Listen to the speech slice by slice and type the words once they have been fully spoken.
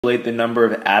calculate the number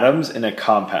of atoms in a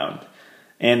compound.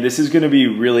 And this is going to be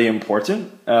really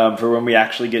important for when we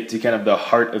actually get to kind of the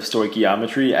heart of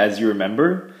stoichiometry. As you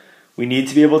remember, we need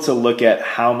to be able to look at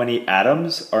how many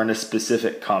atoms are in a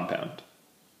specific compound.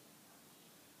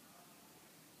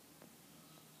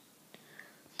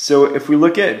 So if we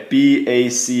look at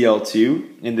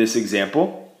BaCl2 in this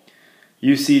example,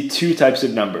 you see two types of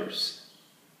numbers.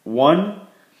 One,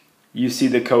 you see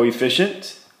the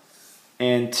coefficient,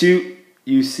 and two,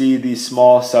 you see the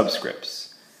small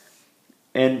subscripts.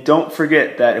 And don't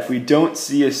forget that if we don't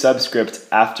see a subscript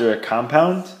after a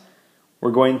compound,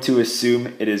 we're going to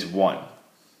assume it is 1.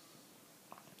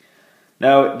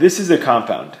 Now, this is a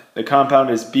compound. The compound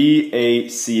is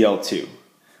BaCl2.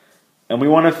 And we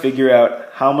want to figure out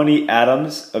how many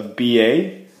atoms of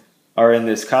Ba are in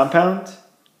this compound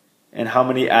and how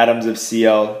many atoms of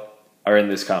Cl are in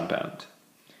this compound.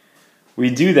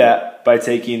 We do that by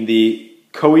taking the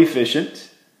coefficient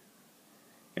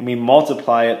and we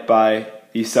multiply it by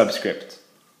the subscript.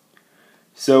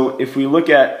 So if we look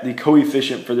at the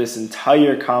coefficient for this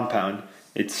entire compound,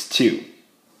 it's 2.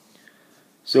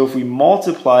 So if we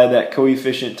multiply that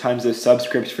coefficient times the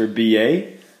subscript for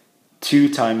Ba, 2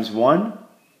 times 1,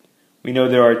 we know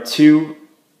there are 2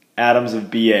 atoms of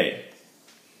Ba.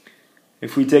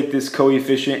 If we take this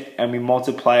coefficient and we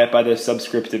multiply it by the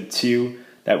subscript of 2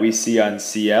 that we see on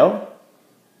Cl,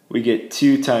 we get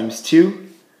 2 times 2,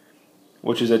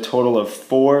 which is a total of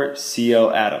 4 Cl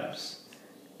atoms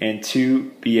and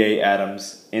 2 Ba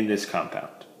atoms in this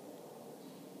compound.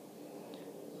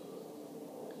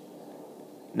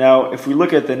 Now, if we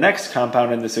look at the next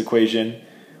compound in this equation,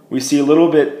 we see a little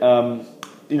bit,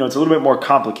 it's a little bit more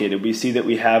complicated. We see that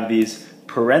we have these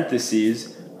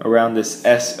parentheses around this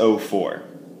SO4.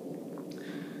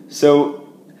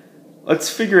 So let's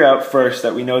figure out first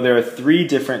that we know there are 3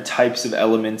 different types of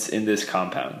elements in this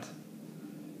compound.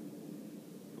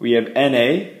 We have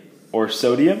Na, or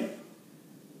sodium,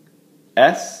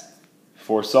 S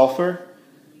for sulfur,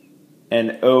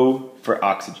 and O for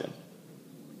oxygen.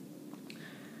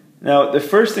 Now, the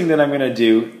first thing that I'm going to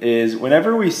do is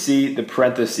whenever we see the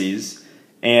parentheses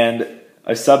and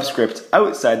a subscript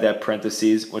outside that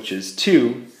parentheses, which is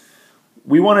 2,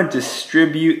 we want to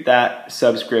distribute that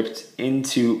subscript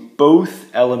into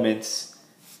both elements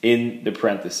in the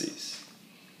parentheses.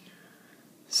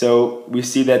 So we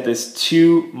see that this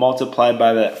 2 multiplied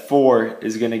by that 4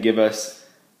 is going to give us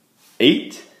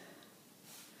 8,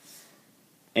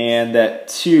 and that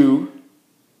 2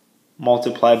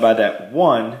 multiplied by that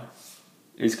 1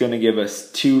 is going to give us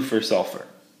 2 for sulfur.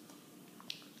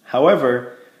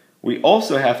 However, we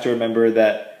also have to remember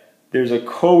that there's a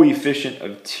coefficient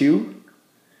of 2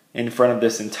 in front of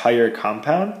this entire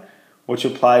compound, which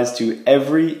applies to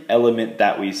every element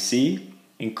that we see,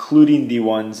 including the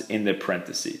ones in the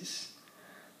parentheses.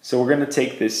 So we're going to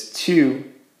take this 2,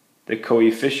 the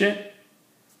coefficient,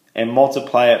 and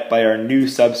multiply it by our new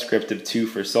subscript of 2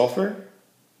 for sulfur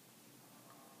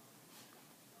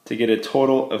to get a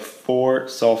total of 4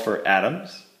 sulfur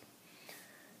atoms.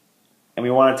 And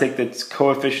we want to take this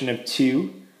coefficient of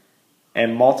 2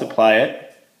 and multiply it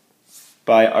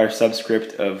by our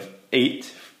subscript of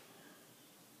 8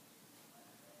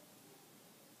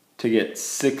 to get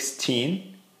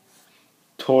 16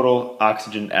 total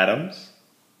oxygen atoms.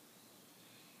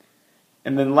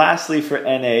 And then lastly for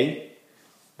Na,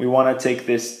 we want to take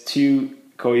this 2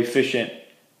 coefficient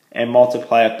and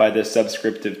multiply it by the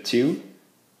subscript of 2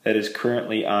 that is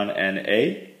currently on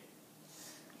Na.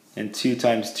 And 2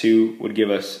 times 2 would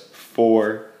give us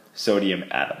 4 sodium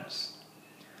atoms.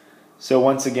 So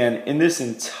once again, in this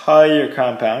entire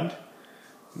compound,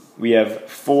 we have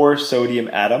 4 sodium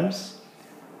atoms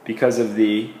because of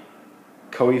the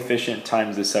coefficient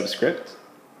times the subscript.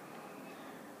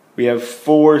 We have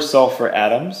 4 sulfur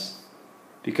atoms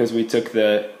because we took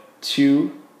the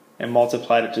 2 and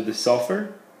multiplied it to the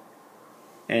sulfur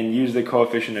and used the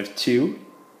coefficient of 2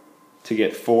 to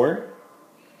get 4.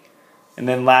 And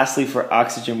then lastly for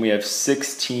oxygen, we have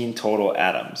 16 total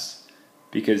atoms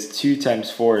because 2 times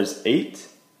 4 is 8,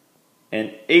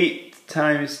 and 8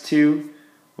 times 2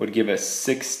 would give us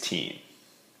 16.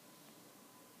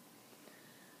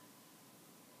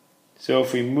 So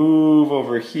if we move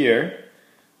over here,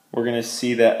 we're going to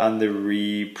see that on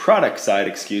the product side,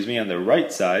 on the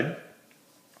right side,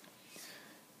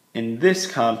 in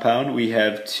this compound we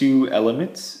have 2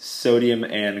 elements, sodium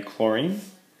and chlorine.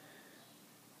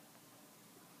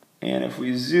 And if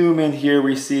we zoom in here,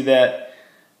 we see that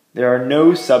there are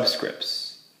no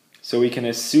subscripts. So we can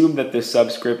assume that the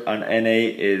subscript on Na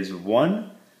is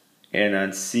 1 and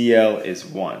on Cl is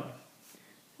 1.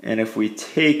 And if we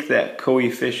take that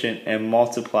coefficient and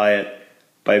multiply it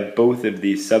by by both of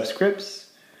these subscripts,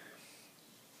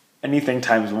 anything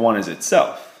times 1 is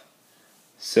itself.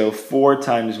 So 4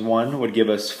 times 1 would give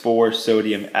us 4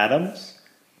 sodium atoms,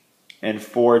 and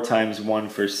 4 times 1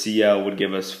 for Cl would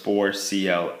give us 4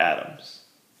 Cl atoms.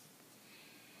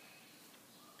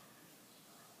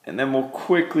 And then we'll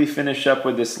quickly finish up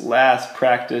with this last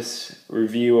practice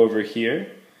review over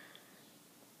here.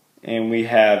 And we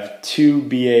have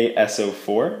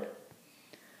 2BaSO4.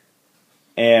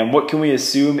 And what can we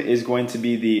assume is going to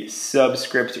be the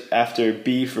subscript after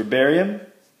B for barium?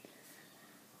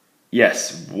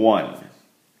 Yes, 1.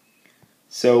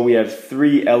 So we have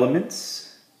 3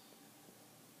 elements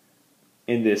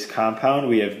in this compound.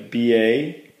 We have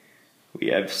Ba, we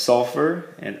have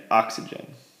sulfur, and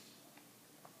oxygen.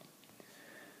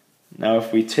 Now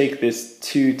if we take this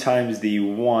 2 times the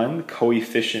 1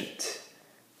 coefficient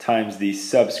times the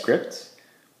subscript,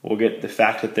 we'll get the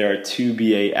fact that there are 2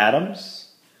 Ba atoms.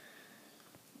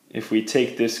 If we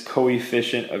take this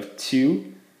coefficient of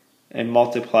 2 and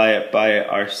multiply it by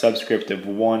our subscript of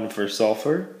 1 for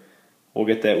sulfur, we'll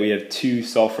get that we have 2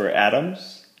 sulfur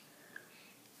atoms.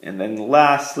 And then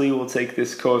lastly, we'll take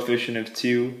this coefficient of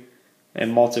 2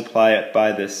 and multiply it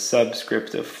by the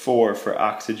subscript of 4 for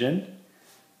oxygen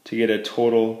to get a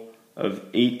total of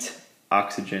 8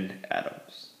 oxygen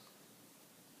atoms.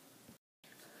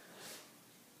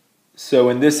 So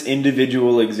in this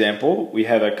individual example, we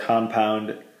have a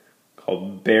compound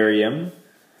called barium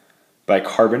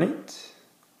bicarbonate.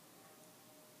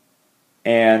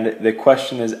 And the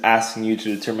question is asking you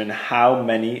to determine how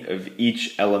many of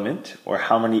each element, or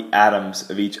how many atoms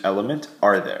of each element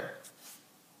are there.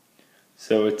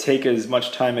 So take as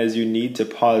much time as you need to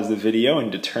pause the video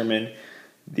and determine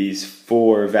these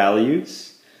 4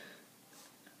 values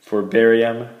for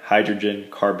barium, hydrogen,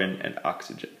 carbon, and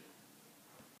oxygen.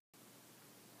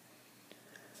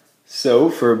 So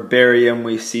for barium,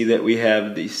 we see that we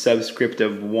have the subscript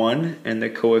of 1 and the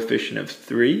coefficient of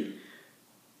 3,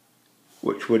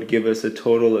 which would give us a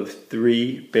total of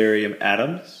 3 barium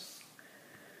atoms.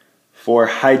 For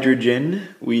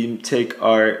hydrogen, we take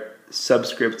our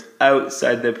subscript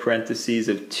outside the parentheses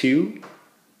of 2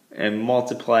 and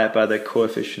multiply it by the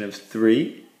coefficient of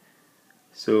 3.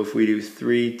 So if we do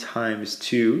 3 times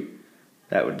 2,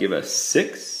 that would give us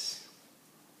 6.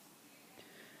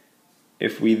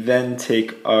 If we then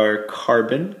take our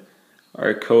carbon,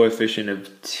 our coefficient of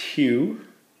 2,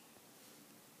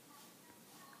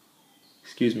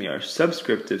 our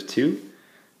subscript of 2,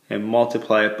 and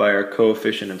multiply it by our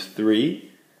coefficient of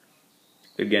 3,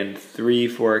 again 3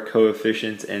 for our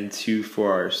coefficient and 2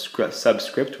 for our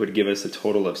subscript would give us a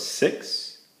total of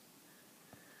 6.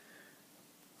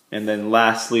 And then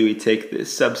lastly, we take the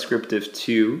subscript of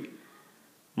 2,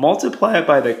 multiply it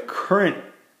by the current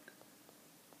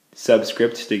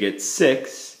subscript to get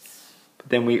 6, but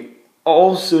then we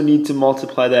also need to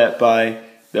multiply that by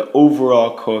the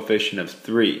overall coefficient of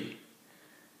 3,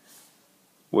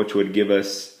 which would give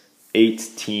us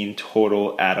 18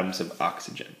 total atoms of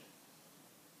oxygen.